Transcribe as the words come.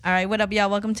All right, what up, y'all?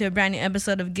 Welcome to a brand new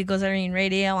episode of Giggles Irene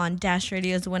Radio on Dash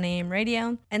Radio's 1 a.m.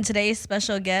 radio. And today's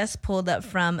special guest pulled up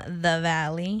from the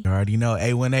Valley. You already know,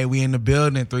 A1A, we in the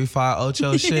building,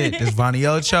 358 shit. This Vonnie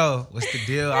Ocho. What's the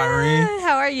deal, Irene?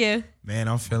 How are you? Man,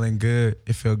 I'm feeling good.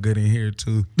 It feel good in here,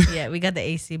 too. Yeah, we got the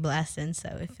AC blasting, so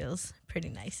it feels pretty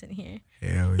nice in here.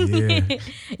 Hell yeah.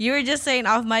 You were just saying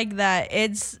off mic that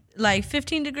it's like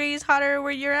 15 degrees hotter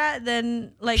where you're at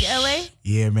than like LA?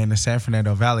 Yeah, man, the San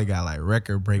Fernando Valley got like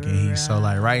record breaking heat. So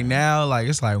like right now, like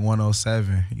it's like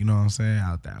 107, you know what I'm saying,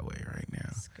 out that way right now.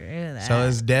 Screw that. So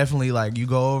it's definitely like you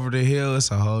go over the hill,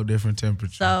 it's a whole different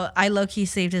temperature. So I low-key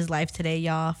saved his life today,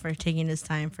 y'all, for taking his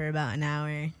time for about an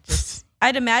hour. Just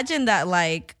I'd imagine that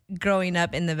like growing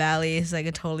up in the Valley is like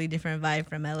a totally different vibe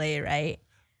from LA, right?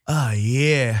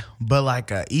 Yeah, but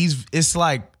like it's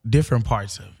like different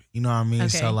parts of it. You know what I mean? Okay.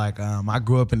 So like I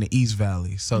grew up in the East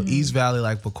Valley. So East Valley,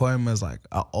 like Pacoima is like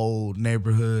an old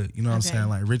neighborhood. You know what I'm saying?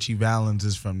 Like Richie Valens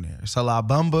is from there. So La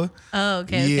Bamba. Oh,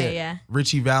 okay, yeah.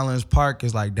 Richie Valens Park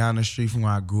is like down the street from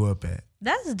where I grew up at.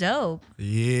 That's dope.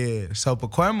 Yeah. So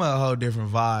Pacoima a whole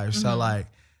different vibe. So like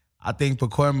I think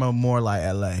Pacoima more like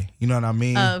LA. You know what I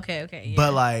mean? Oh, okay, yeah.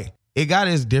 But like it got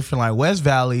its different. Like West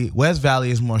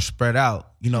Valley is more spread out.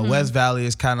 You know, West Valley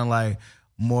is kind of like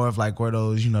more of like where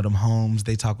those, you know, them homes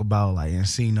they talk about like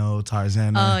Encino,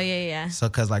 Tarzana. Oh, yeah. So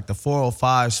cause like the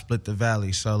 405 split the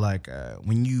valley. So like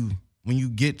when you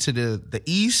get to the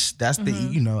east, that's the,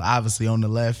 you know, obviously on the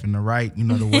left and the right, you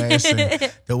know, the west.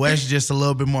 And the west is just a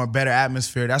little bit more better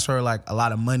atmosphere. That's where like a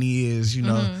lot of money is, you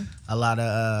know, a lot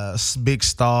of big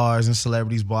stars and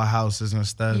celebrities bought houses and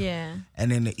stuff. Yeah.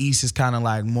 And then the east is kind of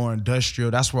like more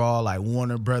industrial. That's where all like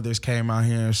Warner Brothers came out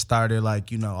here and started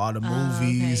like, you know, all the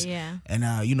movies. Okay, yeah.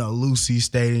 And, you know, Lucy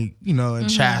stayed, you know, in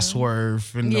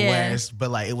Chatsworth in the west. But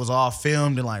like it was all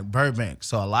filmed in like Burbank.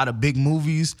 So a lot of big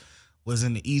movies was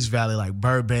in the East Valley, like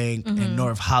Burbank and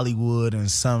North Hollywood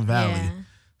and Sun Valley. Yeah.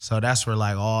 So that's where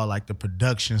like all like the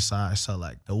production side. So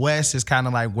like the West is kind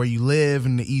of like where you live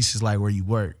and the East is like where you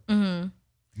work.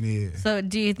 Yeah. So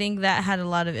do you think that had a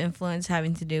lot of influence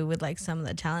having to do with like some of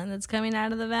the talent that's coming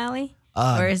out of the Valley?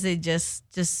 Or is it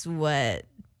just what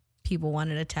people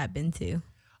wanted to tap into?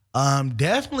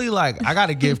 Definitely like I got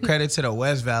to give credit to the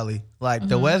West Valley. Like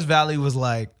the West Valley was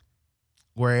like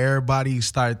where everybody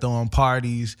started throwing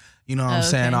parties. You know what I'm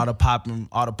saying? All the popping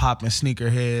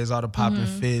sneakerheads, all the popping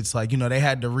fits. Like, you know, they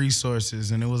had the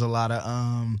resources and it was a lot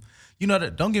of, you know,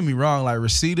 don't get me wrong, like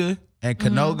Reseda and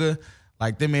Canoga,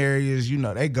 like them areas, you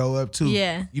know, they go up too.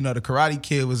 Yeah. You know, the Karate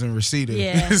Kid was in Reseda.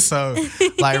 Yeah. So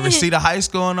like Reseda High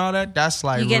School and all that, that's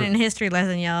like. You getting a history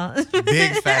lesson, y'all.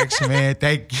 Big facts, man.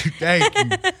 Thank you.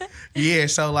 Yeah,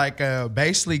 so like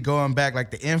basically going back,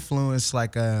 like the influence,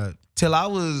 like till I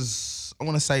was, I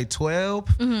want to say 12,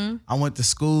 I went to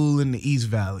school in the East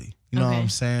Valley. You know what I'm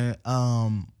saying?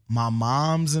 My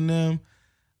moms and them,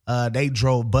 they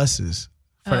drove buses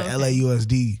for the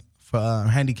LAUSD for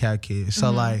handicapped kids. So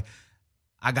like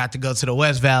I got to go to the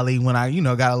West Valley when I, you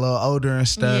know, got a little older and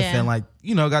stuff and like,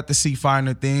 you know, got to see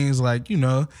finer things. Like, you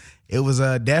know, it was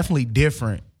definitely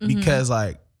different because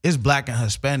like it's Black and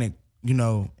Hispanic, you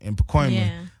know, in Pacoima.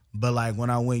 Yeah. But like when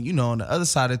I went, you know, on the other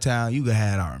side of town, you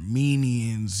had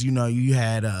Armenians, you know, you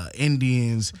had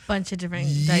Indians. Bunch of different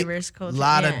diverse cultures. A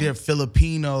lot of different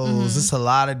Filipinos. It's a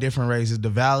lot of different races. The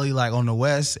valley, like on the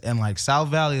west and like South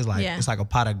Valley is like, it's like a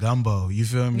pot of gumbo. You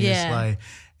feel me? Yeah. It's like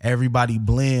everybody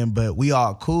blend, but we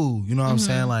all cool. You know what I'm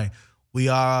saying? Like we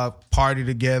all party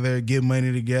together, get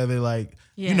money together. Like,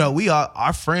 you know,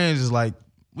 our friends is like,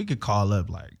 we could call up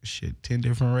like 10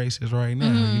 different races right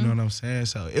now. You know what I'm saying?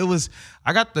 So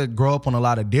I got to grow up on a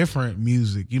lot of different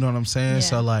music. You know what I'm saying? Yeah.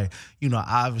 So like, you know,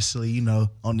 obviously, you know,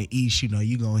 on the East, you know,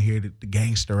 you gonna hear the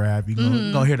gangster rap, you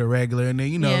gonna hear the regular, and then,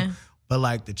 you know, but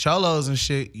like the cholos and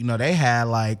shit, you know, they had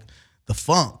like the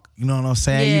funk. You know what I'm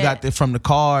saying? Yeah. You got from the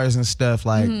cars and stuff,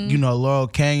 like, you know, Laurel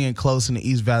Canyon close in the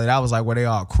East Valley. That was like where they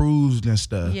all cruised and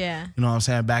stuff. Yeah. You know what I'm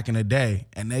saying? Back in the day.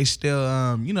 And they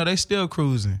still, you know, they still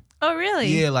cruising. Oh, really?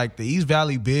 Yeah, like the East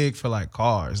Valley big for like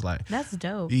cars. Like That's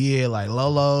dope. yeah, like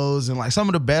Lolo's and like some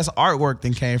of the best artwork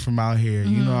that came from out here.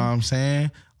 You know what I'm saying?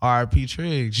 R.I.P.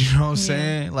 Triggs, you know what I'm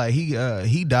saying? Like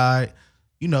he died,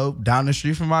 you know, down the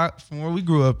street from where we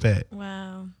grew up at.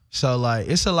 Wow. So like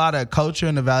it's a lot of culture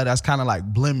in the valley that's kind of like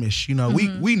blemish. You know,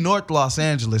 we North Los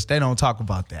Angeles. They don't talk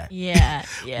about that. Yeah.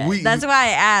 That's why I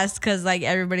asked, because like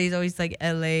everybody's always like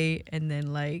LA and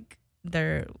then like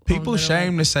their people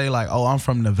shame to say like, oh, I'm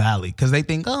from the valley, because they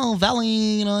think, oh, valley,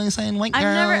 you know what I'm saying, white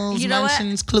girls,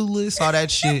 mansions, clueless, all that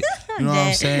shit. You know what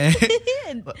I'm saying?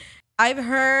 I've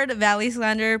heard Valley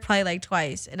slander probably like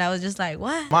twice, and I was just like,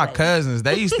 what? My cousins,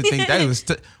 they used to think they was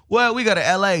well, we go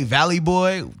to LA, Valley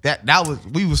Boy. That was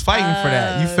we was fighting for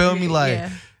that. You feel me? Like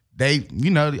they,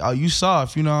 you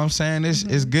soft, you know what I'm saying?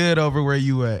 It's good over where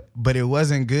you at, but it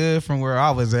wasn't good from where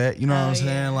I was at. You know what I'm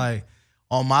saying? Like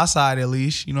on my side at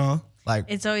least, like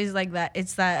it's always like that.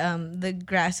 It's that the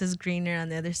grass is greener on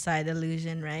the other side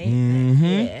illusion, right?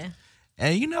 Yeah.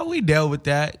 And we dealt with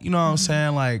that. You know what I'm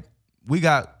saying? Like we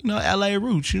got, LA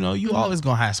roots. You always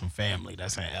gonna have some family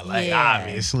that's in LA,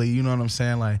 obviously. You know what I'm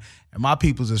saying? Like, and my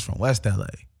people's is from West LA.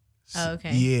 Oh,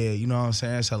 okay. Yeah, you know what I'm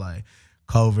saying? So like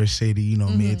Culver City,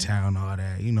 Midtown, all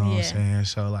that. You know what I'm saying?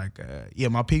 So like,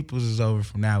 my people's is over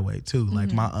from that way too.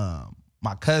 Like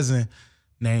my cousin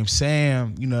named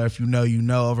Sam, if you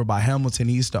know, over by Hamilton,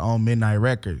 he used to own Midnight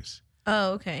Records.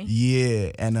 Oh, okay.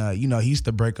 Yeah, and he used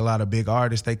to break a lot of big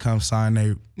artists. They come sign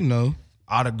their,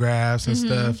 autographs and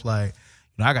stuff. Like,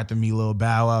 I got to meet Lil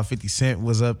Bow Wow. 50 Cent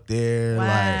was up there. Wow.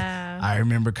 Like, I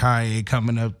remember Kanye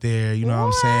coming up there. You know what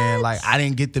I'm saying? Like, I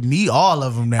didn't get to meet all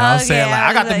of them now. I'm saying, like,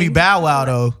 I got to meet Bow Wow,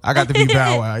 though. I got to meet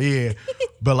Bow Wow, yeah.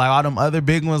 But, like, all them other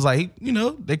big ones, like,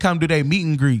 they come do their meet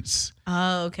and greets.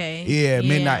 Oh, okay. Yeah,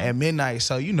 at midnight.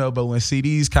 So, but when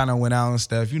CDs kind of went out and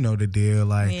stuff, you know the deal.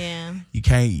 Like, you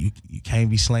can't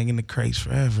be slinging the crates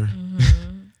forever.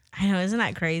 I know, isn't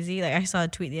that crazy? Like I saw a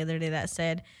tweet the other day that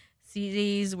said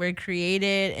CDs were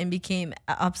created and became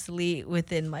obsolete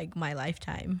within like my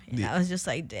lifetime. And I was just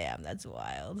like, damn, that's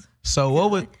wild.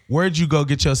 So where'd you go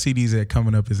get your CDs at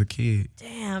coming up as a kid?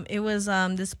 Damn, it was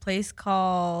this place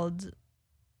called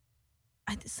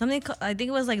I think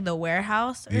it was like the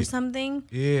Warehouse or something.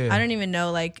 Yeah. I don't even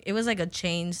know. Like it was like a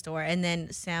chain store, and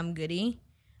then Sam Goody.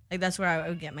 Like that's where I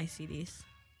would get my CDs.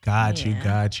 Got you.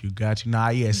 Nah,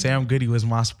 yeah, Sam Goody was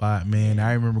my spot, man.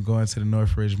 I remember going to the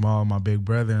Northridge Mall with my big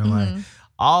brother, and like,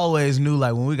 I always knew,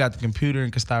 like, when we got the computer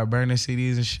and could start burning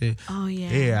CDs and shit. Oh,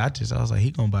 yeah. Yeah, I was like, he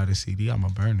gonna buy the CD, I'm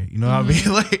gonna burn it. You know what I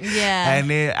mean? Like,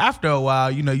 and then after a while,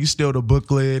 you steal the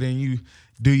booklet and you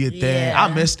do your thing.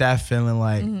 I miss that feeling.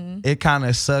 Like, it kind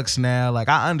of sucks now. Like,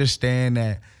 I understand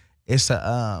that it's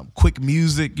a quick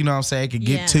music, you know what I'm saying? It could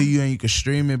get to you and you could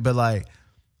stream it, but like,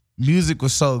 music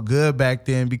was so good back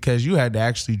then because you had to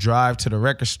actually drive to the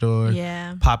record store,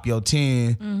 pop your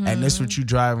 10, and this what you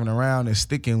driving around and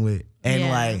sticking with. And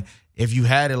like, if you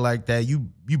had it like that, you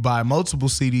buy multiple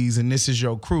CDs and this is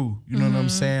your crew. You know what I'm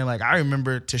saying? Like, I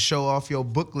remember to show off your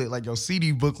booklet, like your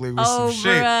CD booklet with some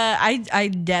shit. I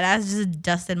deadass just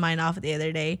dusted mine off the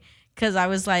other day because I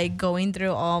was like going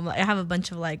through I have a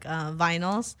bunch of like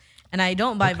vinyls. And I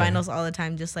don't buy vinyls all the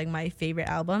time, just like my favorite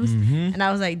albums. And I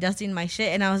was like dusting my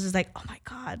shit, and I was just like, oh my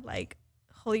God, like,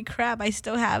 holy crap, I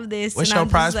still have this. What's your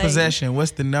prized possession?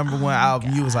 What's the number one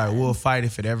album you was like, we'll fight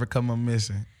if it ever come up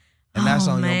missing? And that's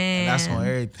on that's on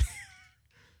everything.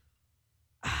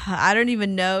 I don't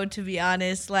even know, to be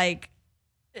honest. Like,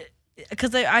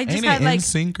 because I just Ain't had like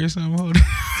NSYNC or something.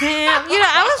 Damn,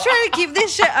 I was trying to keep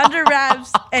this shit under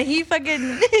wraps, and he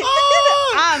fucking.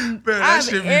 I'm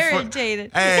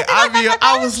irritated. Hey,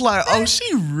 I was like, oh,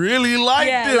 she really liked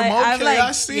them. Like, okay,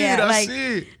 I see it. I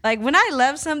see it. Like when I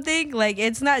love something, like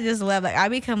it's not just love. Like I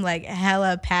become like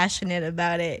hella passionate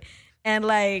about it. And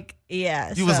like,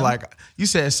 you was like, you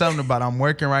said something about I'm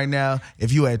working right now.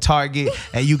 If you at Target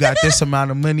and you got this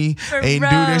amount of money and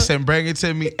do this and bring it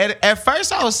to me. At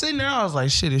first I was sitting there, I was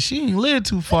like, shit, if she ain't live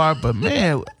too far, but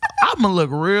man, I'm gonna look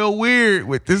real weird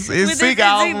with this NSYNC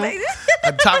album.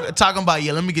 Talking about,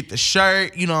 let me get the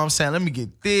shirt, you know what I'm saying? Let me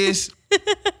get this.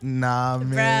 Nah,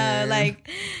 man. Bro, like,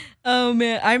 oh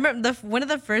man, I remember one of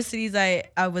the first CDs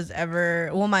I was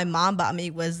ever. Well, my mom bought me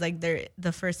was like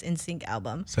the first NSYNC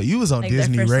album. So you was on like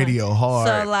Disney Radio hard.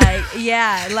 So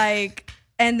like like,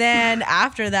 and then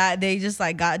after that they just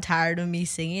like got tired of me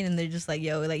singing, and they're just like,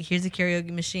 yo, like here's a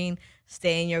karaoke machine,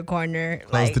 stay in your corner,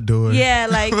 close like, the door. Yeah,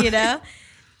 like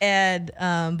and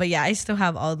but yeah, I still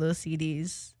have all those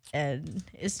CDs. And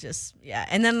it's just,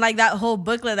 and then like that whole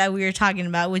booklet that we were talking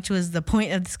about, which was the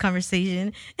point of this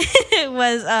conversation, it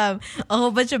was a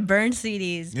whole bunch of burned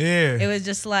CDs. Yeah, it was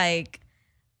just like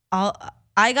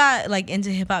I got like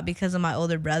into hip hop because of my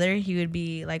older brother. He would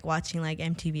be like watching like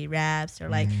MTV Raps, or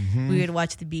like we would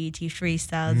watch the BET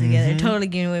freestyles together. Totally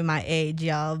giving away my age,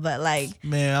 y'all, but like,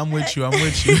 man, I'm with you.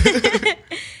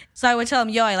 So I would tell him,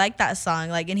 yo, I like that song.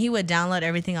 Like, and he would download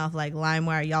everything off like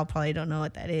LimeWire. Y'all probably don't know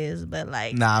what that is, but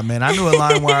like. Nah, man, I knew what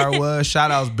LimeWire was.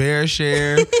 Shout outs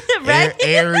BearShare, right?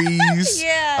 Aries.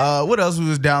 Yeah. What else we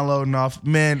was downloading off?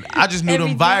 Man, I just knew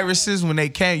them viruses when they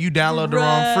came. You download the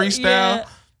wrong freestyle.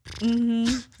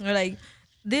 Yeah. Or like,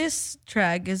 this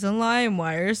track is a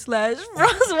LimeWire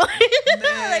 /Rosewire.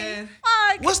 Like,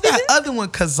 like, what's that other one?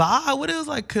 Kazaa? What it was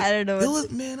like? I don't know. It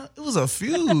was, man, it was a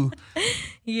few.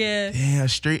 Yeah. Yeah,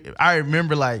 street. I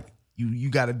remember like you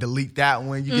got to delete that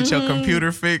one. You get your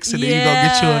computer fixed, and then you go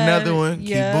get you another one.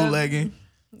 Keep bootlegging.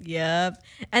 Yep.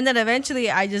 And then eventually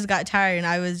I just got tired, and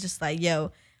I was just like,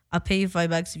 yo, I'll pay you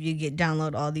 $5 if you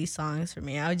download all these songs for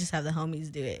me. I would just have the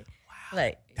homies do it. Wow.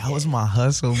 Like that was my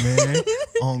hustle, man.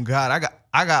 Oh God,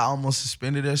 I got almost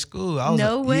suspended at school. I was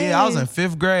no way. Yeah, I was in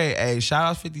 5th grade. Hey, shout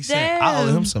out 50 Cent. I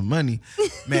owe him some money.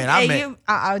 Man,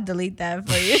 I'll delete that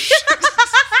for you.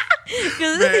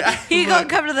 Because he gonna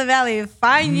come to the valley and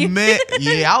find you. Man,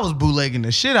 yeah, I was bootlegging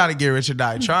the shit out of Get Rich or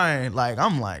Die Trying. Like,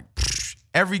 I'm like,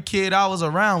 every kid I was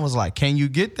around was like, can you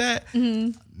get that?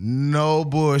 Mm-hmm. No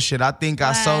bullshit. I think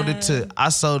I sold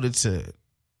it to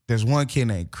there's one kid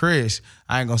named Chris.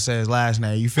 I ain't gonna say his last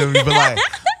name. You feel me? But like,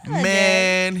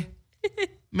 man,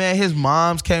 his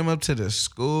moms came up to the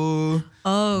school.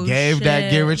 Oh, gave shit.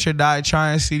 that Get Rich or Die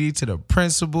Trying CD to the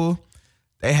principal.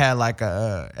 They had like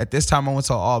at this time I went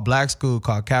to an all black school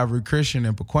called Calvary Christian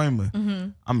in Pacoima. Mm-hmm.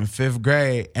 I'm in 5th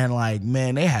grade, and like,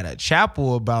 man, they had a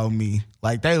chapel about me.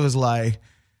 Like, they was like,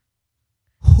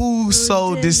 who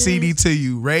sold this CD to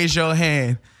you? Raise your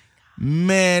hand.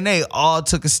 Man, they all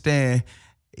took a stand.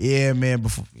 Yeah, man.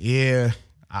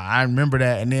 I remember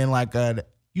that. And then like,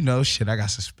 shit, I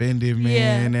got suspended, man.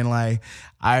 Yeah. And then like,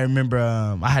 I remember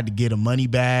I had to get the money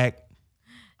back.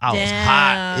 I was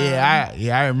hot.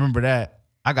 Yeah, I remember that.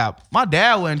 My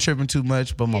dad wasn't tripping too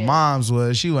much, but my mom's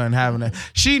was. She wasn't having that.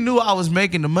 She knew I was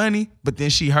making the money, but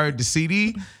then she heard the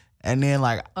CD. And then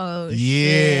like,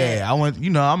 shit. I went,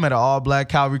 I'm at an all black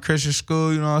Calvary Christian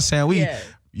school, you know what I'm saying?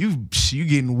 You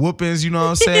getting whoopings, you know what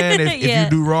I'm saying?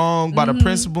 If you do wrong by the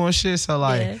principal and shit. So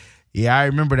like, I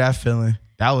remember that feeling.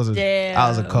 That was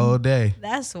a cold day.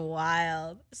 That's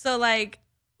wild. So like,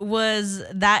 was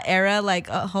that era like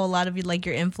a whole lot of like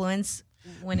your influence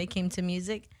when it came to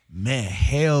music? Man,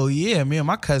 hell yeah. Me and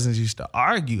my cousins used to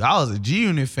argue. I was a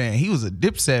G-Unit fan. He was a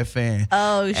Dipset fan.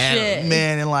 Oh, shit.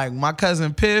 Man, and like my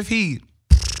cousin Piff,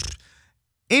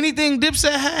 anything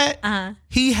Dipset had,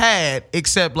 he had,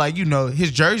 except like,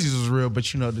 his jerseys was real, but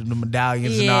the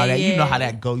medallions and all that. You know how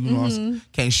that go.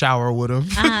 Can't shower with him.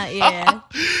 Yeah.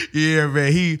 Yeah,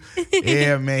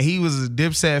 man. He was a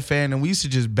Dipset fan, and we used to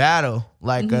just battle.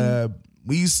 Like,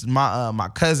 my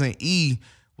cousin E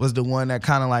was the one that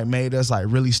kind of like made us like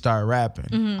really start rapping.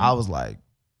 Mm-hmm. I was like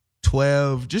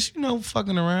 12, just,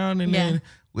 fucking around. And then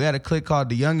we had a clique called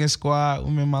the Youngin' Squad.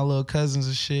 Me and my little cousins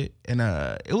and shit. And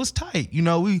it was tight.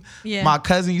 My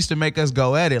cousin used to make us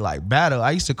go at it, like battle.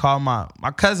 I used to call my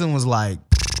cousin was like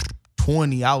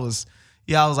 20. I was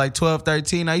like 12,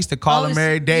 13. I used to call him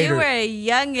every day. You were a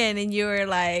youngin' and you were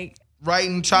like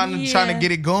writing, trying to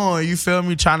get it going. You feel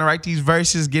me? Trying to write these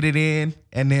verses, get it in.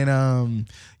 And then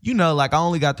like I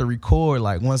only got to record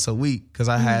like once a week because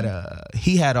I had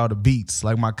he had all the beats.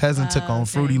 Like my cousin took on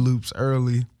Fruity Loops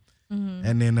early. Mm-hmm.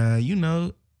 And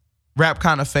then rap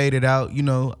kind of faded out,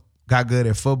 got good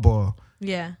at football.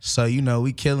 Yeah. So,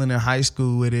 we killing in high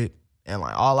school with it. And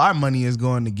like all our money is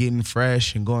going to getting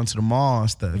fresh and going to the mall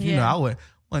and stuff. I wasn't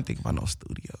thinking about no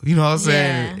studio. You know what I'm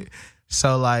saying? Yeah.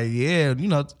 So like,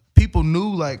 people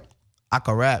knew like I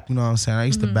could rap, you know what I'm saying? I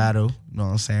used to battle, you know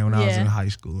what I'm saying, when I was in high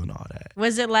school and all that.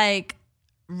 Was it like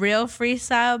real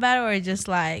freestyle battle or just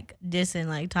like dissing,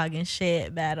 like talking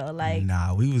shit battle? Like,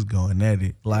 nah, we was going at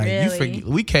it. Like, really? You forget,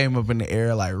 we came up in the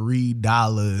era like Reed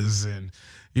Dollars and,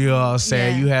 you know what I'm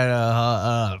saying? You had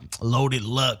a Loaded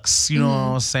Lux, you know what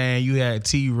I'm saying? You had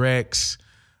T-Rex.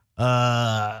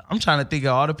 I'm trying to think of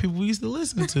all the people we used to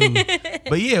listen to.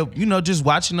 But yeah, just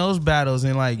watching those battles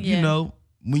and like,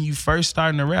 when you first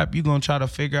starting to rap, you gonna try to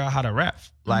figure out how to rap.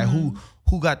 Like who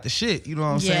got the shit, you know what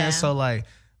I'm saying? So like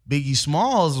Biggie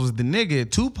Smalls was the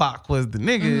nigga, Tupac was the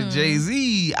nigga,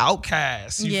 Jay-Z,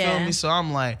 Outkast, you feel me? So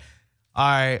I'm like, all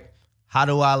right, how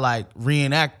do I like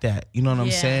reenact that? You know what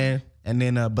I'm saying? And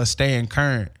then but staying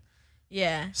current.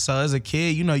 Yeah. So as a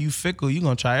kid, you fickle, you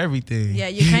gonna try everything. Yeah,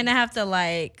 you kind of have to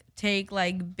like take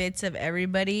like bits of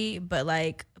everybody, but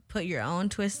like put your own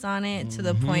twist on it to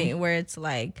the point where it's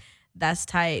like, that's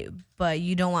tight, but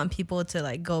you don't want people to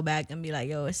like go back and be like,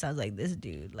 yo, it sounds like this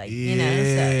dude. Like,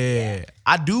 so,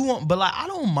 I do want, but like, I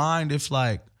don't mind if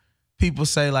like people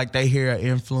say like they hear an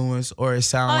influence or it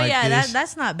sounds like this.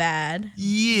 That's not bad.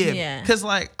 Yeah. Cause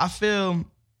like, I feel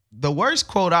the worst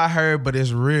quote I heard, but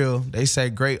it's real. They say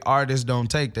great artists don't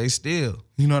take, they steal.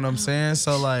 You know what I'm saying?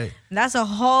 So like, that's a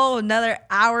whole another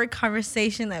hour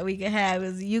conversation that we could have.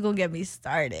 Is you gonna get me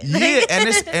started? Yeah,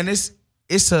 and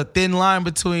it's a thin line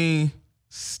between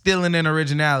stealing and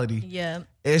originality. Yeah.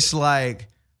 It's like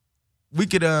we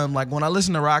could like when I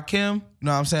listen to Rakim, you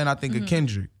know what I'm saying? I think of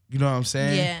Kendrick. You know what I'm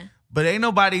saying? Yeah. But ain't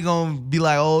nobody gonna be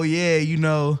like, oh yeah, you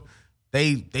know,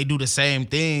 they do the same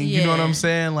thing. You know what I'm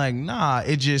saying? Like, nah,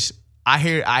 it just I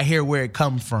hear where it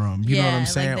come from. You know what I'm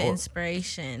saying? Like the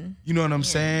inspiration. You know what I'm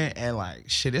saying? And like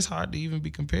shit, it's hard to even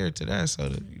be compared to that. So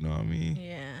that, you know what I mean?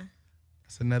 Yeah.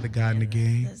 That's another guy in the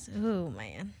game. Oh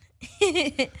man.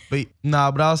 But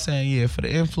I was saying, yeah, for the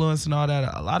influence and all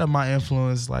that, a lot of my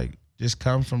influence like just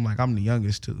come from like I'm the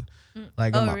youngest too.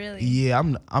 Like, really? Yeah,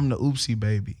 I'm the oopsie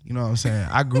baby. You know what I'm saying?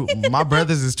 I grew. My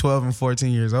brothers is 12 and 14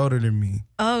 years older than me.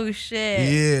 Oh shit.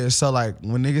 Yeah, so like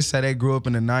when niggas say they grew up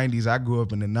in the 90s, I grew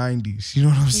up in the 90s. You know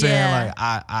what I'm saying? Yeah.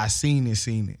 Like I seen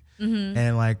it,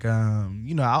 and like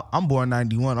you know I'm born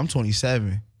 91. I'm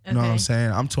 27. You know what I'm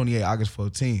saying? I'm 28 August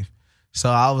 14th. So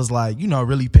I was like, you know,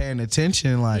 really paying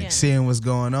attention, like seeing what's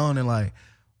going on, and like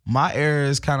my era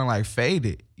is kind of like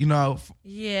faded. You know?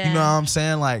 Yeah. You know what I'm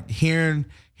saying? Like hearing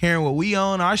what we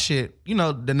own, our shit. You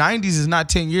know, the 90s is not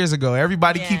 10 years ago.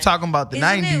 Everybody keep talking about the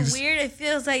 90s. Isn't it weird? It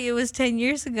feels like it was 10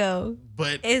 years ago.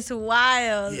 But it's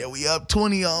wild. Yeah, we up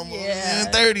 20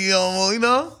 almost, 30 almost, you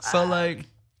know? So like,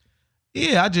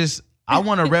 yeah, I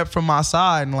want to rep from my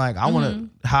side, and like I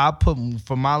want to, how I put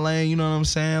for my lane, you know what I'm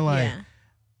saying? Like,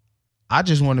 I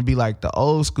just want to be like the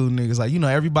old school niggas. Like, you know,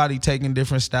 everybody taking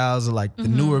different styles of like the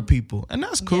newer people. And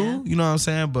that's cool, you know what I'm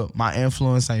saying? But my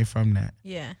influence ain't from that.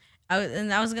 Yeah.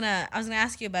 I was gonna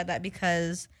ask you about that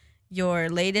because your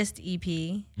latest EP,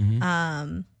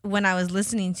 when I was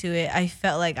listening to it, I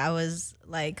felt like I was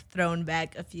like thrown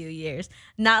back a few years.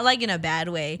 Not like in a bad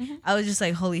way. I was just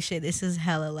like, holy shit, this is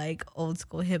hella like old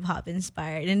school hip hop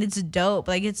inspired. And it's dope.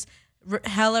 Like it's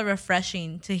hella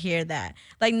refreshing to hear that.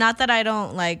 Like, not that I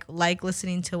don't like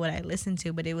listening to what I listen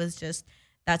to, but it was just,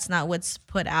 that's not what's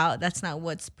put out. That's not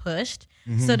what's pushed.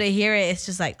 So to hear it, it's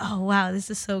just like, oh wow, this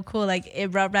is so cool. Like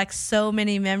it brought back so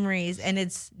many memories, and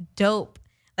it's dope.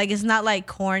 Like it's not like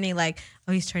corny, like,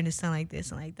 oh, he's trying to sound like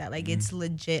this and like that. Like it's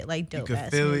legit, like dope. You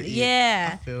can feel it.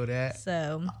 Yeah, I feel that.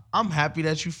 So I'm happy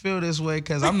that you feel this way,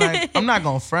 because I'm not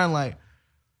gonna front. Like,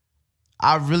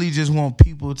 I really just want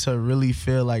people to really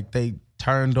feel like they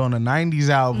turned on a 90s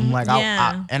album. Like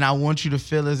I want you to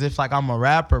feel as if like I'm a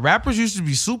rapper. Rappers used to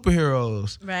be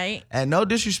superheroes. Right. And no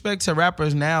disrespect to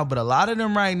rappers now, but a lot of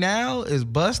them right now is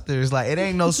busters. Like it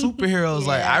ain't no superheroes.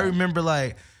 Like I remember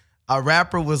like a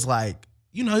rapper was like,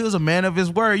 you know, he was a man of his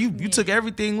word. You took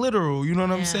everything literal, you know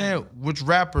what I'm saying? Which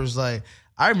rappers, like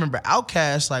I remember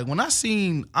Outkast, like when I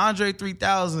seen Andre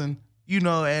 3000, you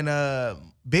know, and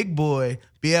Big Boy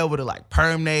be able to like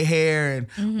perm their hair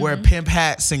and wear pimp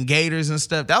hats and gaiters and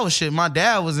stuff. That was shit my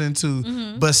dad was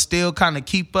into, but still kind of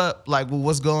keep up like with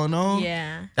what's going on.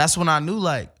 Yeah. That's when I knew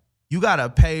like you gotta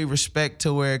pay respect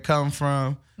to where it come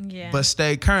from, but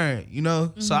stay current, you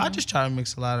know? So I just try to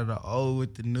mix a lot of the old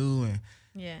with the new, and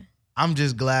I'm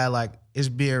just glad like it's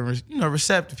being, you know,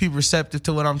 receptive, people receptive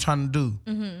to what I'm trying to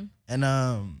do. And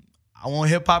I want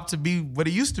hip hop to be what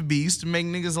it used to be. It used to make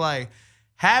niggas like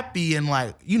happy and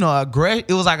like, you know,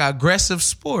 it was like an aggressive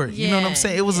sport. You know what I'm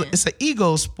saying? It's an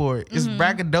ego sport. It's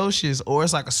braggadocious, or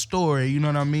it's like a story. You know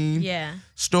what I mean? Yeah.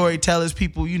 Storytellers,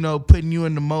 people, you know, putting you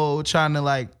in the mold, trying to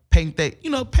like paint that, you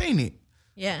know, paint it.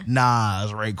 Yeah.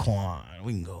 Nas, Raekwon,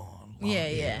 we can go on.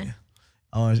 Yeah.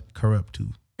 Oh, corrupt too.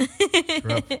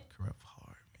 corrupt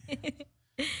hard,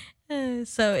 man.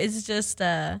 So it's just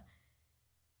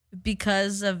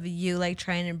because of you like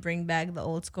trying to bring back the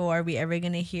old school, are we ever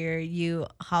gonna hear you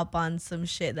hop on some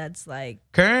shit that's like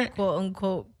current, quote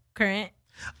unquote current?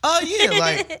 Oh yeah,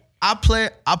 like I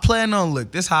plan on,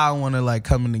 look, this how I want to like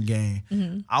come in the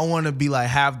game. I want to be like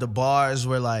have the bars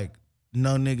where like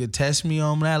no nigga test me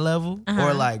on that level,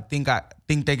 or like think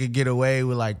they could get away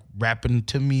with like rapping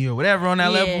to me or whatever on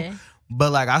that level.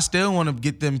 But like I still want to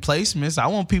get them placements. I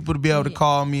want people to be able to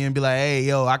call me and be like, hey,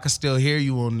 yo, I can still hear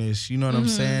you on this. You know what I'm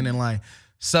saying? And like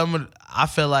I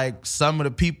feel like some of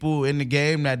the people in the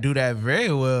game that do that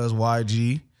very well is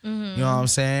YG. You know what I'm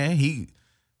saying? He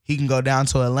can go down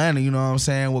to Atlanta, you know what I'm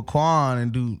saying, with Quan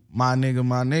and do my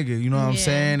nigga, you know what I'm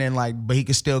saying? And like, but he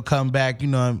can still come back, you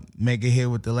know, and make a hit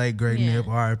with the late great Nip,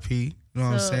 RIP. You know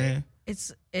what I'm saying?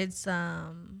 It's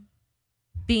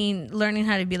learning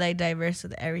how to be like diverse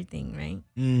with everything, right?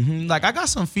 Like I got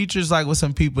some features like with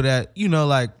some people that, you know,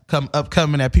 like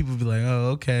upcoming that people be like,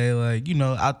 oh, okay, like, you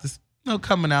know, out this, you know,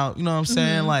 coming out, you know what I'm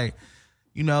saying? Like,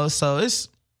 you know, so it's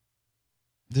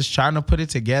just trying to put it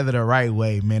together the right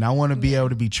way, man. I want to be able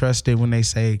to be trusted when they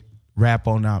say rap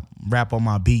on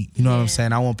my beat. You know what I'm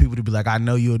saying? I want people to be like, I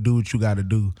know you'll do what you got to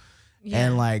do,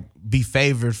 and like be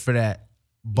favored for that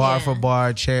bar for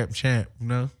bar, champ, you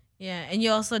know? Yeah, and you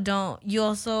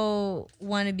also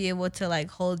want to be able to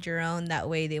like hold your own. That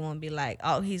way they won't be like,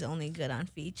 oh, he's only good on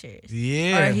features.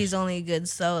 Yeah. Or he's only good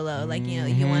solo. Like,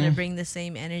 you want to bring the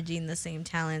same energy and the same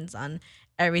talents on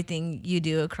everything you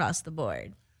do across the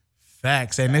board.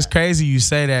 Facts. And it's crazy you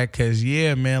say that because,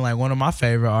 yeah, man, like one of my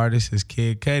favorite artists is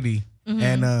Kid Cudi.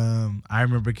 And I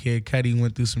remember Kid Cudi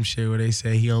went through some shit where they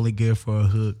said he only good for a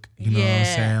hook. You know what I'm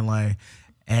saying? Like,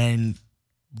 and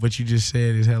what you just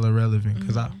said is hella relevant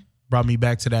because I brought me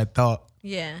back to that thought.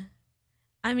 Yeah.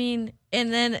 I mean,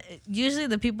 and then usually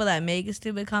the people that make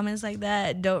stupid comments like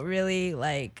that don't really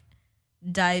like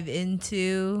dive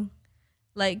into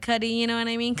like Cudi, you know what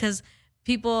I mean? Because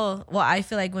I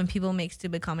feel like when people make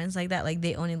stupid comments like that, like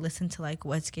they only listen to like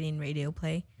what's getting radio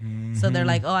play. So they're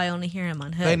like, oh, I only hear him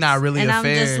on hooks. They're not really and a I'm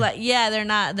fan. just like, yeah, they're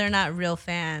not real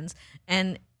fans.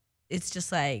 And it's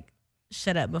just like,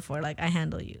 shut up before like I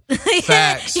handle you.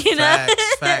 Facts, you know?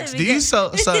 facts. Do you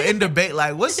so in debate,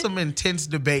 like what's some intense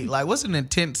debate? Like what's an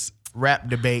intense rap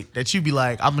debate that you be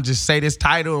like, I'm gonna just say this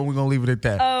title and we're gonna leave it at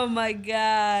that? Oh my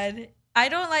God. I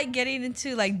don't like getting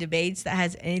into like debates that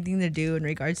has anything to do in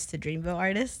regards to Dreamville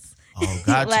artists. Oh,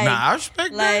 gotcha. Like, nah, I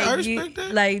respect that. I respect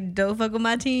that. Like, don't fuck with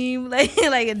my team. Like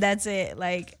that's it.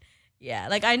 Like, yeah.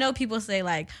 Like, I know people say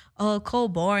like, oh, Cole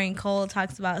boring. Cole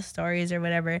talks about stories or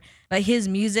whatever. Like, his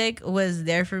music was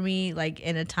there for me, like,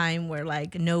 in a time where,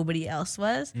 like, nobody else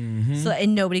was. So,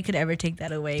 and nobody could ever take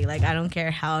that away. Like, I don't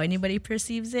care how anybody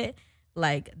perceives it.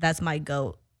 Like, that's my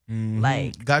GOAT.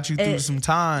 Like, got you through some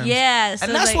time. Yeah. So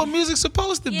and that's like, what music's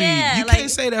supposed to be. Yeah, You like,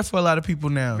 can't say that for a lot of people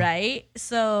now. Right?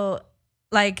 So,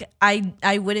 like,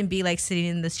 I wouldn't be, like, sitting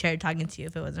in this chair talking to you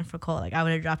if it wasn't for Cole. Like, I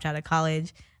would have dropped out of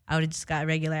college. I would have just got a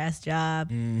regular-ass job.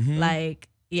 Like,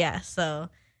 yeah. So,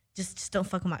 just don't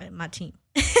fuck with my team.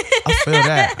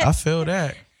 I feel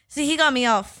that. See, he got me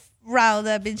all riled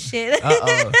up and shit.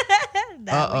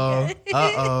 Uh-oh.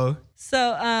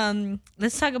 So,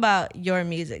 let's talk about your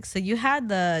music. So, you had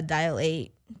the Dial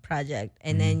 8 project,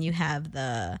 and then you have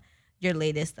your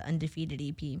latest, the Undefeated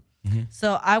EP.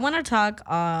 So, I want to talk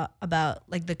about,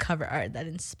 like, the cover art that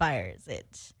inspires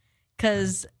it.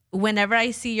 Because whenever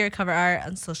I see your cover art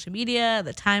on social media,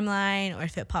 the timeline, or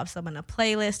if it pops up on a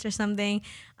playlist or something,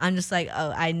 I'm just like,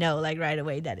 oh, I know, like, right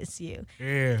away that it's you.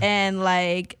 Yeah. And,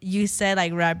 like, you said,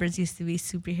 like, rappers used to be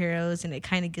superheroes, and it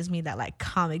kind of gives me that, like,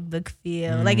 comic book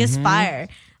feel. Like, it's fire.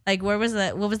 Like, what was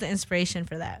the inspiration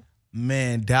for that?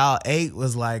 Man, Dial 8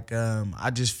 was like,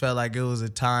 I just felt like it was a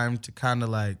time to kind of,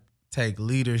 like, take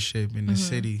leadership in the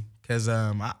city. Because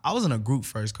I was in a group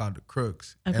first called The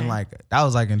Crooks. Okay. And, like, that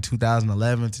was, like, in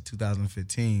 2011 to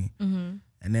 2015.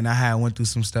 And then I went through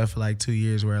some stuff for, like, 2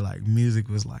 years where, like, music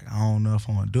was like, I don't know if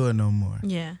I want to do it no more.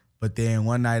 Yeah. But then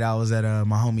one night I was at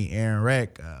my homie Aaron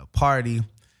Reck party.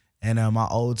 And my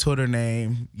old Twitter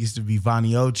name used to be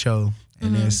Vonnie Ocho.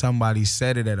 And then somebody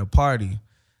said it at a party.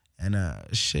 And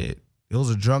shit, it was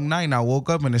a drunk night. And I woke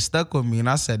up and it stuck with me. And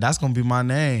I said, that's going to be my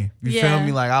name. You feel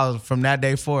me? Like I was from that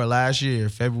day forward last year,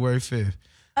 February 5th.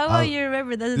 Oh, you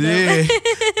remember. That's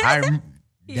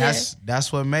dope.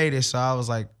 That's what made it. So I was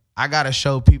like, I got to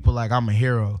show people like I'm a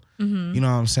hero. You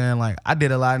know what I'm saying? Like I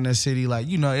did a lot in the city. Like,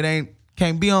 you know,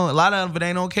 can't be on, a lot of it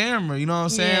ain't on camera. You know what I'm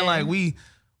saying? Yeah. Like we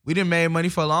done made money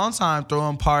for a long time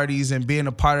throwing parties and being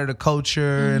a part of the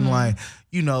culture and like,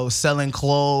 you know, selling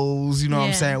clothes. You know what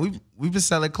I'm saying? We've been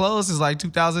selling clothes since like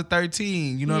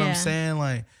 2013. You know what I'm saying?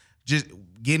 Like just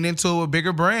getting into it with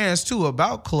bigger brands too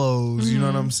about clothes. You know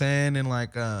what I'm saying? And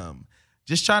like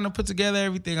just trying to put together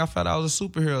everything. I felt I was a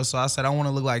superhero. So I said I want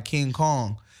to look like King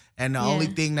Kong. And the only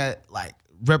thing that like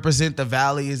represent the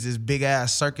valley is this big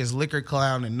ass circus liquor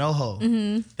clown in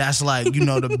NoHo. That's like, you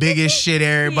know, the biggest shit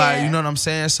everybody, you know what I'm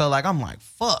saying? So like I'm like,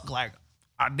 fuck, like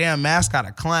our damn mascot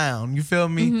a clown. You feel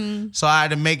me? So I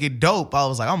had to make it dope. I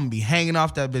was like, I'm gonna be hanging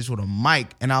off that bitch with a mic.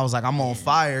 And I was like, I'm on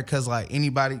fire because like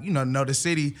anybody, you know the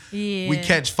city, we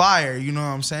catch fire, you know what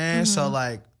I'm saying? So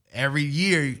like every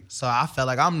year, so I felt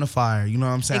like I'm the fire, you know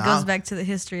what I'm saying? It goes back to the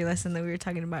history lesson that we were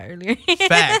talking about earlier.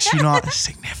 Facts, you know,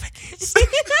 significance.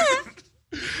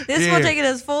 This will take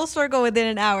us full circle within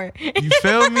an hour. You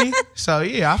feel me? So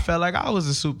yeah, I felt like I was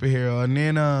a superhero. And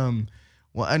then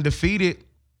when Undefeated,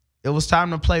 it was time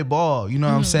to play ball. You know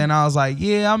what I'm saying? I was like,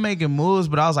 yeah, I'm making moves,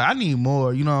 but I was like, I need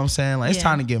more. You know what I'm saying? Like it's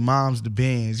time to get moms the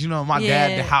Benz. You know, my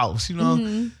dad the house. You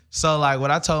know? So like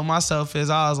what I told myself is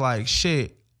I was like,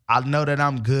 shit, I know that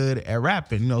I'm good at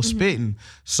rapping, you know, spitting.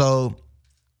 So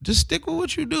just stick with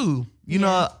what you do. You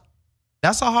know,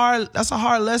 that's a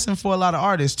hard lesson for a lot of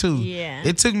artists too. Yeah.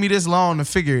 It took me this long to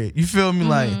figure it. You feel me?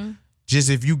 Like just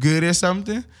if you good at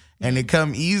something and it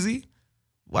come easy,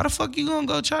 why the fuck you gonna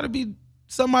go try to be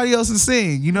somebody else and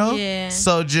sing, you know? Yeah.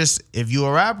 So just, if you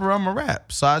a rapper, I'm a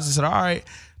rap. So I just said, all right,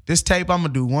 this tape, I'm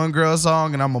gonna do one girl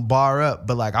song and I'm gonna bar up.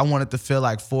 But like, I want it to feel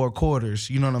like 4 quarters,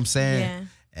 you know what I'm saying? Yeah.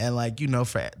 And like, you know,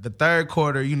 for the third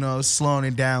quarter, you know, slowing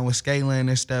it down with scaling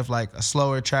and stuff, like a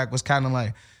slower track was kind of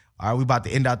like, all right, we about to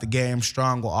end out the game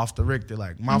strong off the Richter.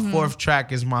 Like my fourth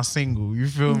track is my single, you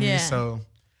feel me? Yeah. So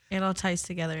It all ties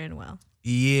together in well.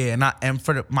 yeah, and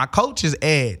for my coach is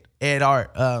Ed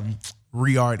Art,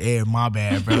 Reart Ed, my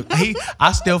bad, bro.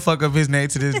 I still fuck up his name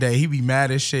to this day. He be mad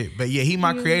as shit. But yeah, he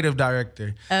my creative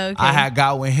director. Okay. I had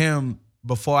got with him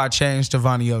before I changed to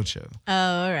Vonnie Ocho. Oh,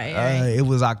 all right. It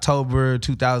was October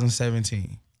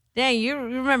 2017. Dang, you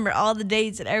remember all the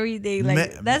dates and everything.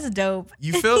 Like, that's dope.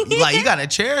 You feel like you gotta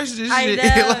cherish this I shit.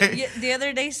 know. Like, The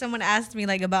other day, someone asked me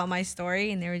like about my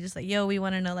story, and they were just like, "Yo, we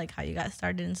want to know like how you got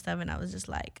started and stuff." And I was just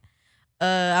like,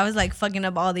 I was like fucking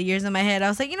up all the years in my head. I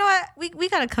was like, you know what? We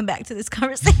gotta come back to this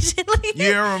conversation. Like,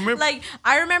 yeah, remember? Like,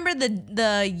 I remember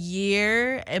the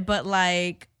year, but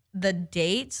like the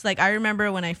dates. Like, I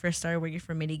remember when I first started working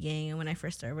for Midi Gang and when I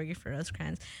first started working for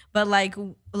Rosecrans. But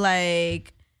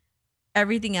like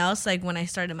everything else, like when I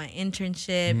started my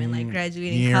internship and like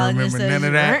graduating college and stuff, none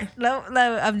of that? no,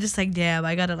 I'm just like, damn,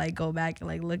 I gotta like go back and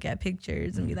like look at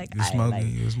pictures and be like, you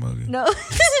smoking? No,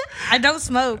 I don't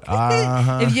smoke.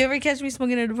 Uh-huh. If you ever catch me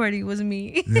smoking at a party, it wasn't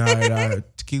me.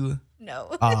 Tequila?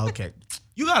 No. Oh, okay.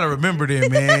 You gotta remember that,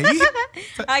 man.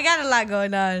 I got a lot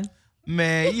going on.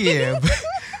 Man, yeah.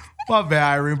 My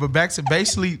bad, Irene. But back to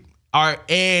basically, our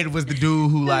Ed was the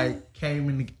dude who like came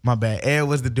in. My bad. Ed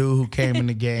was the dude who came in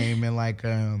the game and like,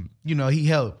 you know, he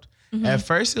helped. At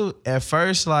first,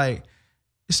 like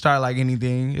it started like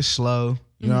anything. It's slow.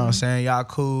 You know what I'm saying? Y'all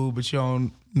cool, but you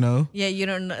don't know. Yeah, you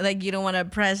don't like. You don't want to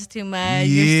press too much.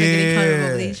 You're still getting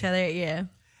comfortable with each other. Yeah.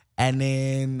 And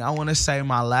then I want to say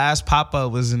my last pop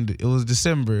up was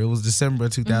December. It was December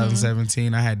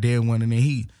 2017. I had did one, and then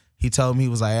he told me, he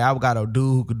was like, hey, I got a dude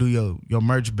who could do your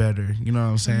merch better. You know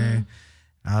what I'm saying?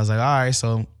 I was like, all right.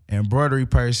 So embroidery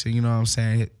person, you know what I'm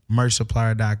saying?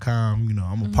 Merchsupplier.com. You know,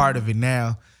 I'm a part of it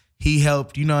now. He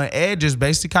helped, you know, and Ed just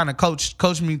basically kind of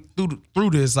coached me through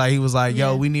this. Like, he was like,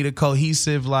 yo, we need a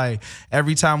cohesive, like,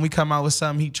 every time we come out with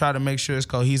something, he try to make sure it's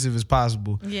cohesive as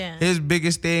possible. Yeah. His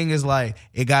biggest thing is, like,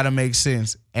 it got to make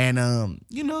sense. And,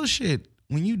 you know, shit,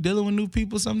 when you dealing with new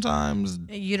people sometimes.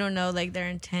 You don't know, like, their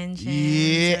intentions.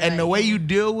 Yeah, and like, the way you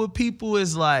deal with people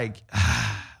is, like,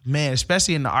 man,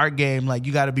 especially in the art game, like,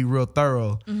 you got to be real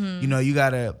thorough. You know, you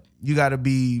got to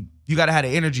have the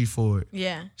energy for it.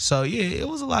 Yeah. So, yeah, it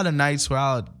was a lot of nights where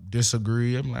I would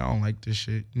disagree. I'm like, I don't like this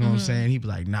shit. You know what I'm saying? He'd be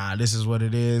like, nah, this is what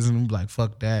it is. And I'd be like,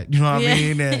 fuck that. You know what I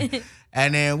mean?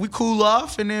 And then we cool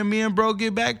off, and then me and bro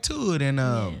get back to it. And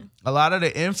a lot of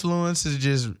the influence is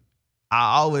just,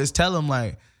 I always tell him,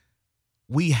 like,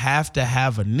 we have to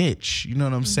have a niche. You know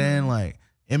what I'm saying? Like,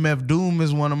 MF Doom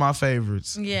is one of my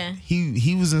favorites. Yeah.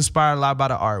 He was inspired a lot by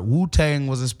the art. Wu-Tang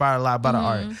was inspired a lot by the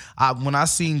art. When I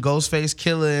seen Ghostface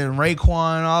Killah and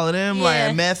Raekwon and all of them,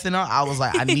 like Meth and all, I was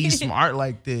like, I need some art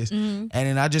like this. And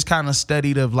then I just kind of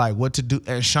studied of like what to do.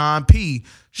 And Sean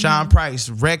Price,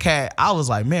 Rec had, I was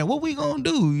like, man, what we gonna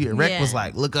do? Yeah, Rec was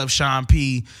like, look up Sean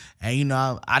P. And, you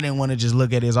know, I didn't want to just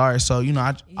look at his art. So, you know,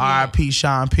 RIP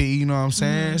Sean P, you know what I'm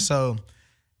saying? So,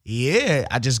 yeah,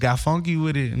 I just got funky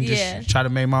with it and just try to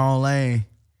make my own lane.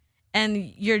 And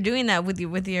you're doing that with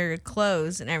your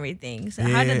clothes and everything. So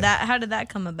how did that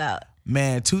come about?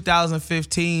 Man,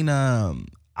 2015, I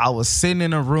was sitting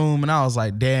in a room and I was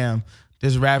like, damn,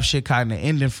 this rap shit kind of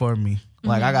ending for me.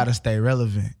 Like, I gotta stay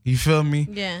relevant. You feel me?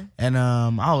 Yeah. And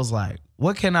I was like,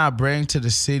 what can I bring to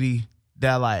the city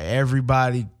that like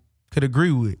everybody could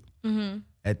agree with?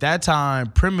 At that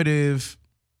time, Primitive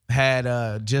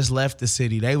had just left the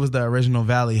city. They was the original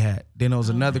Valley Hat. Then there was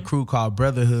another crew called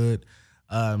Brotherhood.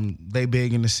 They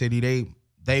big in the city.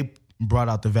 They brought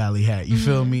out the Valley Hat. You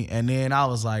feel me? And then I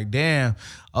was like, damn,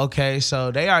 okay,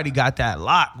 so they already got that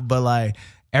locked, but like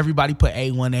everybody put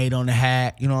 818 on the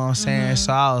hat. You know what I'm saying?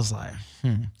 So I was like,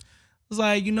 I was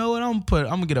like, you know what? I'm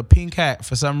gonna get a pink hat.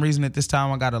 For some reason at this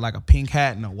time I got a pink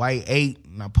hat and a white 8,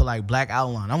 and I put like black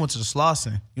outline. I went to the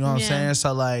Slauson. You know what I'm saying?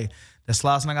 So like the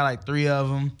Slauson, I got like 3 of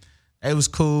them. It was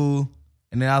cool.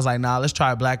 And then I was like, nah, let's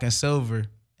try black and silver.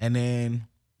 And then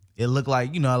it looked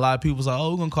like, you know, a lot of people was like,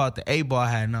 oh, we're going to call it the 8-ball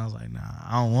hat. And I was like, nah,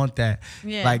 I don't want that.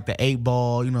 Yeah. Like the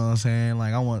 8-ball, you know what I'm saying?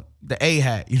 Like I want the A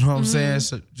hat, you know what I'm saying?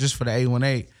 So just for the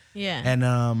 818. Yeah. And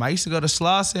I used to go to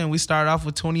Slauson and we started off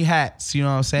with 20 hats, you know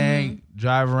what I'm saying?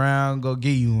 Drive around, go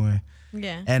get you one.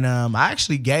 Yeah. And I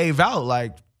actually gave out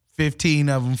like 15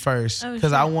 of them first Oh,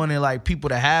 because shit. I wanted like people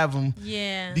to have them.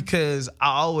 Yeah. Because I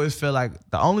always feel like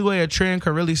the only way a trend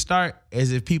could really start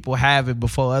is if people have it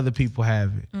before other people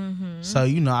have it. Mm-hmm. So,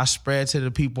 you know, I spread to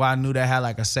the people I knew that had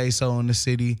like a say-so in the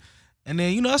city. And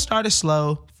then, you know, it started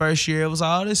slow. First year, it was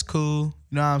all this cool.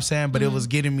 You know what I'm saying? But it was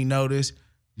getting me noticed.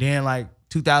 Then, like,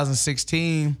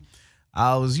 2016,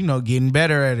 I was, you know, getting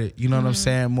better at it. You know what I'm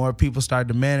saying? More people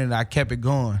started demanding it. I kept it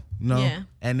going, you know? Yeah.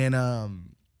 And then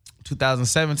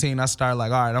 2017, I started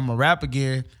like, all right, I'm going to rap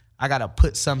again. I got to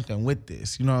put something with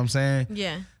this. You know what I'm saying?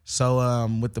 Yeah. So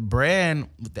with the brand,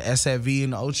 with the SFV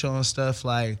and the Ocho and stuff,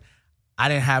 like, I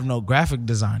didn't have no graphic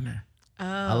designer. Oh,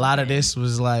 A lot of this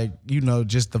was like, you know,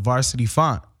 just the varsity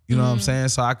font. You know what I'm saying?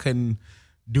 So I couldn't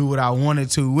do what I wanted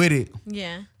to with it.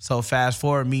 Yeah. So fast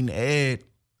forward meeting Ed,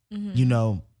 you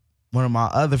know, one of my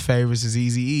other favorites is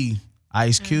Eazy-E,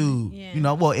 Ice Cube. yeah. You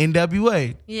know, well,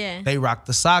 NWA. Yeah. They rocked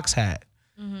the socks hat.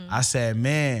 I said,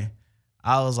 man,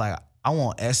 I was like, I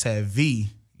want SFV.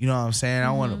 You know what I'm saying?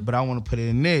 I want to put it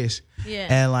in this. Yeah.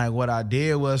 And like what I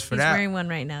did was for He's that. wearing one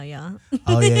right now, y'all.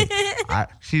 Oh yeah,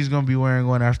 she's gonna be wearing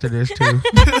one after this too.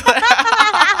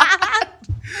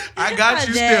 I got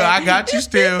you still. I got you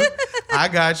still. I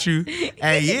got you.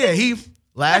 And yeah, he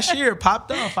last year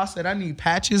popped off. I said I need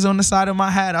patches on the side of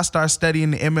my hat. I started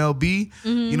studying the MLB.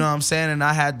 You know what I'm saying? And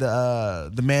I had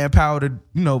the manpower to,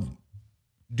 you know,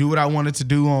 do what I wanted to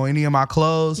do on any of my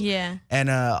clothes. Yeah. And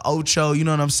Ocho, you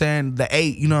know what I'm saying? The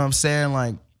 8, you know what I'm saying?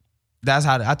 Like, that's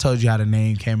how I told you how the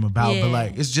name came about. Yeah. But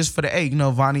like, it's just for the 8. You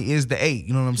know, Vonnie is the 8.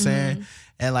 You know what I'm saying?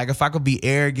 And like, if I could be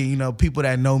arrogant, you know, people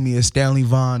that know me as Stanley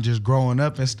Vaughn just growing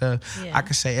up and stuff, Yeah. I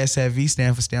could say SFV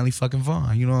stand for Stanley fucking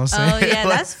Vaughn. You know what I'm Oh saying? yeah,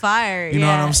 Like, that's fire. you know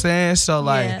what I'm saying? So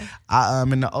like, Yeah. I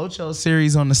in the Ocho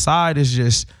series on the side is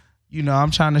just, you know, I'm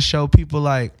trying to show people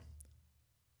like,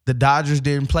 the Dodgers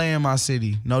didn't play in my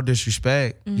city. No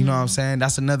disrespect. You know what I'm saying?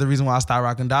 That's another reason why I started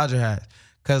rocking Dodger hats.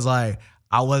 Cause like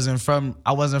I wasn't from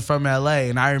LA,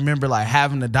 and I remember like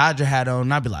having the Dodger hat on,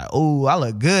 and I'd be like, "Oh, I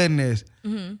look good in this."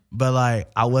 But like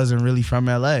I wasn't really from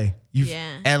LA.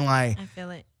 Yeah. And like I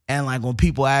feel it. and like when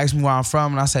people ask me where I'm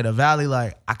from, and I say the Valley,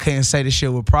 like I couldn't say this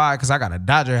shit with pride because I got a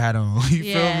Dodger hat on. You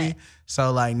Yeah. feel me?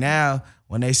 So like now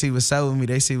when they see what's up with me,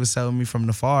 they see what's up with me from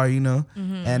the far, you know.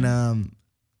 And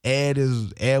Ed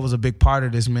was a big part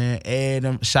of this, man.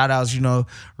 Ed, shout outs, you know,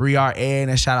 Riar Ed,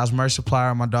 and shout outs Merch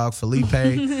Supplier, my dog Felipe.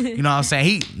 You know what I'm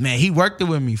saying? He worked it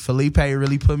with me. Felipe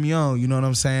really put me on, you know what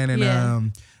I'm saying? And Yeah.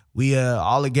 we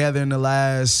all together in the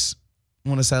last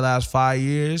 5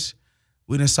 years,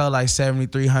 we done sold like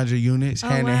 7,300 units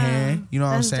hand in wow. hand. You know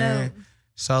what That's I'm saying? dope.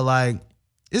 So like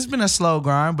it's been a slow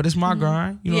grind, but it's my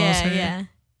grind. You know what I'm saying? Yeah.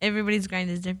 Everybody's grind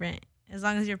is different. As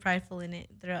long as you're prideful in it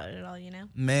throughout it all, you know?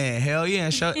 Man, hell yeah.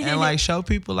 And show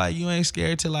people like you ain't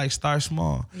scared to like start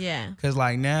small. Yeah. Cause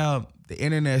like now the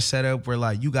internet set up where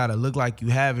like you gotta look like you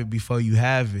have it before you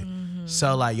have it.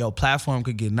 So like your platform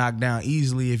could get knocked down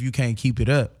easily if you can't keep it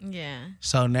up. Yeah.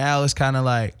 So now it's kind of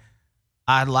like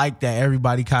I like that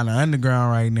everybody kind of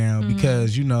underground right now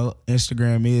because you know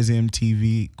Instagram is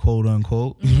MTV, quote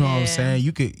unquote. You know what I'm Yeah. saying?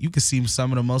 You could see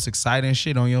some of the most exciting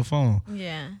shit on your phone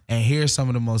Yeah. and hear some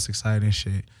of the most exciting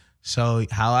shit. So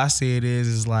how I see it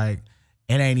is like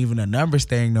it ain't even a numbers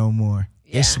thing no more.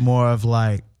 It's Yeah. more of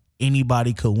like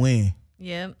anybody could win.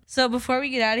 Yep. So before we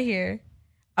get out of here,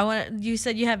 you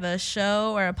said you have a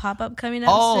show or a pop-up coming up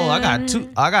Oh,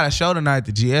 soon? I got a show tonight at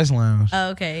the GS Lounge. Oh,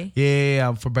 okay.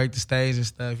 Yeah, for Break the Stage and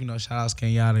stuff. You know, shout outs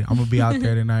Kenyatta. I'm gonna be out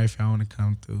there tonight if y'all want to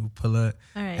come through, pull up.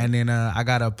 All right. And then I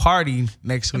got a party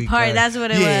next week. party, that's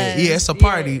what it was. Yeah, it's a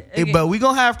party. Yeah, okay. But we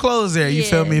gonna have clothes there. You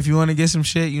feel Yeah. me? If you want to get some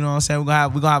shit, you know what I'm saying. We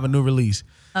gonna have a new release.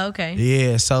 Okay.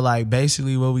 Yeah, so like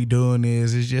basically what we doing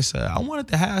is just I wanted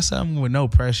to have something with no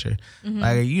pressure,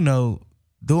 like you know.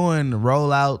 Doing the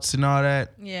rollouts and all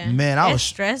that. Yeah. Man, I It's was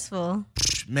stressful.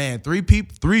 man, 3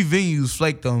 venues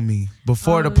flaked on me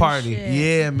before the Oh, party. shit.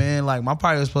 Yeah, man. Like my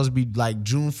party was supposed to be like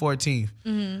June 14th.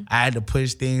 I had to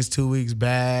push things 2 weeks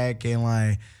back, and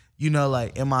like, you know,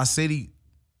 like in my city,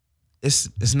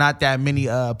 it's not that many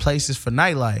places for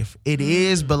nightlife. It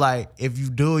is, but like if you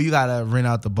do, you gotta rent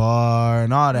out the bar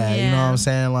and all that. You know what Yeah. I'm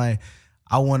saying? Like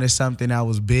I wanted something that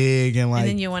was big and like And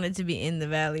then you want it to be in the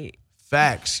valley.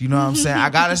 facts. You know what I'm saying? I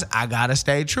gotta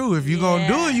stay true. If you gonna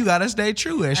do it, you gotta stay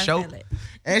true and show feel it.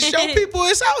 people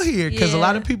it's out here. Because a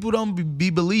lot Yeah. of people don't be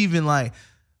believing like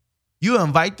you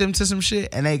invite them to some shit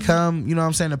and they come. You know what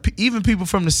I'm saying? Even people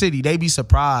from the city, they be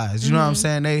surprised. You know what I'm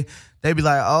saying? They be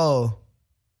like, oh,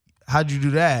 how'd you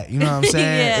do that? You know what I'm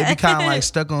saying? Yeah. It be kind of like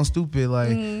stuck on stupid. Like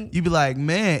you be like,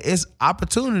 man, it's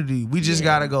opportunity. We just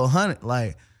gotta go hunt it.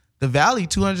 Like. The Valley,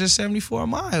 274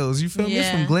 miles. You feel me? It's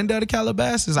Yeah. from Glendale to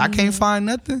Calabasas. I can't find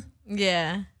nothing.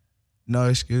 Yeah. No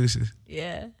excuses.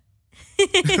 Yeah.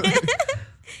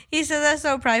 He said that's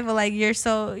so prideful. Like you're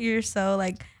so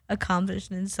like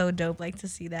accomplished and so dope. Like to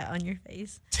see that on your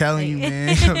face. Telling you,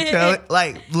 man.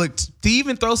 Like, look, to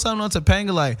even throw something on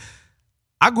Topanga, like,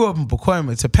 I grew up in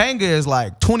Pacoima. Topanga is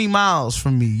like 20 miles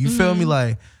from me. You feel me?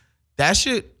 Like, that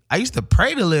shit, I used to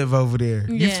pray to live over there.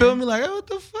 You feel me? Like, what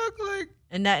the fuck? Like,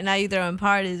 and now you throwing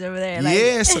parties over there. Like.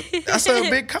 Yeah, so that's a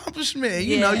big accomplishment.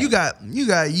 You know, you got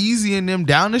Yeezy and them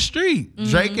down the street.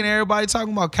 Drake and everybody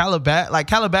talking about Calabasas. Like,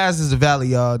 Calabasas is a valley,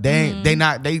 y'all.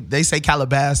 They say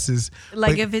Calabasas.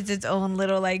 Like, if it's its own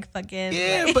little like fucking.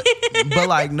 Yeah, like. but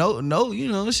like no, you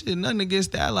know, shit, nothing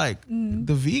against that. Like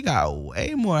the V got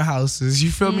way more houses. You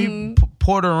feel me?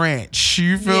 Porter Ranch.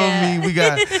 You feel me? We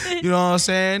got, you know what I'm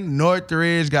saying?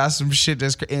 Northridge got some shit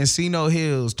that's Encino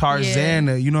Hills,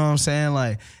 Tarzana. You know what I'm saying?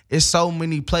 Like, it's so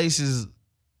many places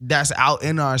that's out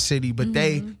in our city, but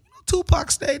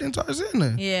Tupac stayed in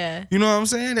Tarzana. Yeah. You know what I'm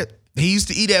saying? He used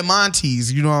to eat at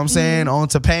Monty's, you know what I'm saying, on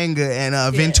Topanga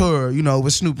and Ventura, you know,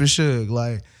 with Snoop and Suge.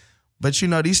 Like, but you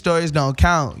know, these stories don't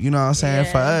count, you know what I'm saying,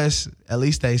 for us, at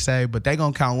least they say, but they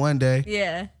gonna count one day.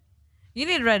 Yeah. You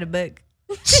need to write a book.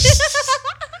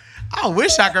 I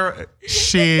wish I could.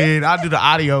 Shit, I'll do the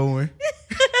audio one.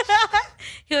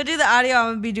 He'll do the audio.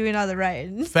 I'm gonna be doing all the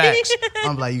writing. Facts.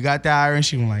 I'm like, you got that iron?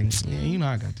 She was like, yeah, you know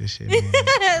I got this shit, man.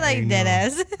 Like dead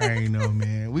ass. I ain't know,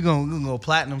 man. We gonna go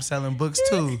platinum selling books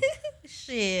too.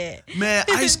 Shit. Man,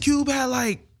 Ice Cube got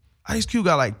like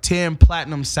 10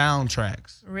 platinum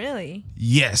soundtracks. Really?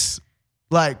 Yes.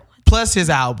 Like, plus his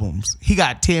albums. He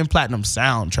got 10 platinum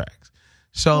soundtracks.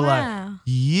 So like,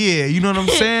 yeah, you know what I'm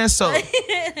saying?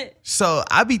 So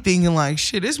I be thinking like,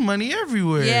 shit, there's money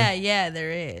everywhere. Yeah,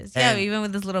 there is. Yeah, even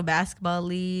with this little basketball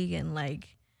league and like,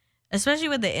 especially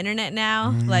with the internet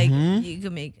now, like you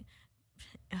can make,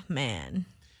 man,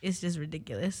 it's just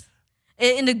ridiculous.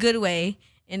 In a good way.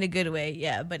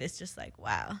 Yeah, but it's just like,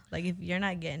 wow. Like if you're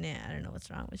not getting it, I don't know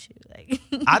what's wrong with you. Like,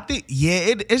 I think,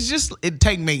 it's just, it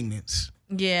take maintenance.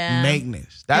 Yeah.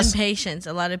 Maintenance. And patience.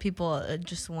 A lot of people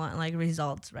just want like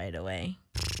results right away.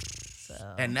 So.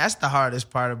 And that's the hardest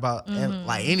part about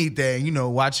like anything, you know,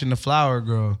 watching the flower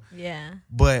grow. Yeah.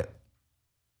 But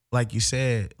like you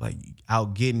said, like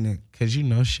out getting it, because you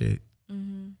know shit.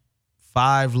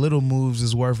 5 little moves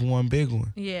is worth 1 big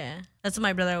one. Yeah. That's what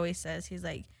my brother always says. He's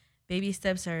like, baby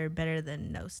steps are better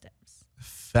than no steps.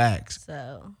 Facts.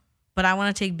 So... But I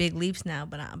want to take big leaps now,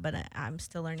 but I'm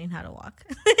still learning how to walk.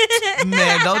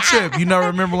 Man, don't trip. You know,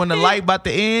 remember when the light about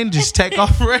to end? Just take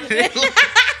off running.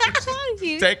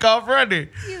 Take off running.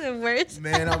 You're the worst.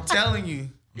 Man, I'm telling you.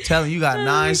 You got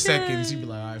 9 seconds. You be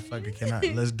like, all right, fuck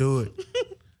it. Let's do it.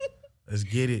 Let's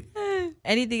get it.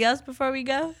 Anything else before we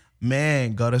go?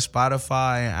 Man, go to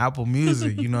Spotify and Apple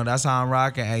Music. You know, that's how I'm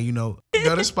rocking. And, you know,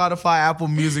 go to Spotify, Apple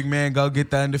Music, man. Go get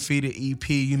the Undefeated EP.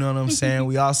 You know what I'm saying?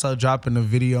 We also dropping a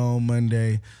video on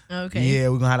Monday. Okay. Yeah,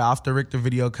 we're going to have the Off the Richter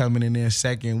video coming in a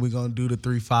second. We're going to do the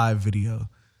 3-5 video.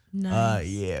 Nice.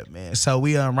 Yeah, man. So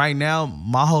we right now,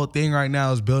 my whole thing right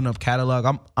now is building up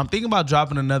catalog. I'm thinking about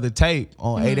dropping another tape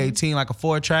on 818, like a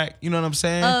 4-track. You know what I'm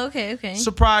saying? Oh, okay.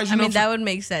 Surprise, you know. I mean, that would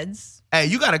make sense. Hey,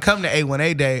 you got to come to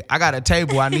 818 Day. I got a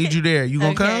table. I need you there. You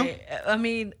gonna come? I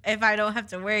mean, if I don't have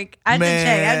to work, I have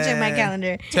to check my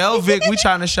calendar. Tell Vic we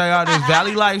trying to show y'all this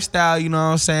Valley lifestyle. You know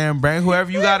what I'm saying? Bring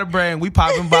whoever you got to bring. We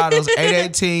popping bottles.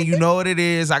 818, you know what it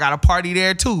is. I got a party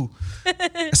there too.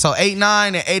 So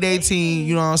 89 and 818,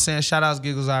 you know what I'm saying? Shout outs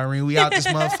Giggles Irene. We out this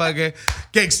motherfucker.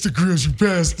 Gangsta Grills, you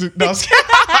bastard. No,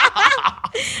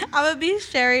 I'm gonna be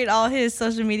sharing all his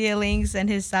social media links and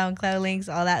his SoundCloud links,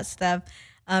 all that stuff.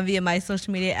 Via my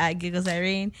social media at Giggles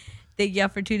Irene. Thank y'all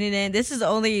for tuning in. This is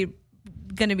only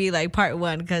gonna be like part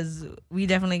 1 because we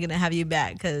definitely gonna have you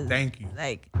back. Cause thank you.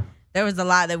 Like there was a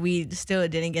lot that we still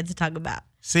didn't get to talk about.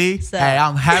 See, so. Hey,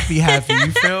 I'm happy.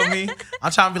 You feel me?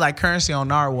 I'm trying to be like Currency on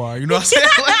Narwhal. You know what I'm saying?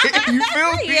 Like, you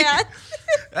feel me? Yeah.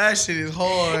 That shit is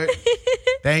hard.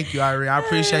 Thank you, Irene. I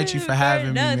appreciate you for having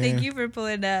me, man. No, thank you for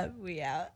pulling up. We out.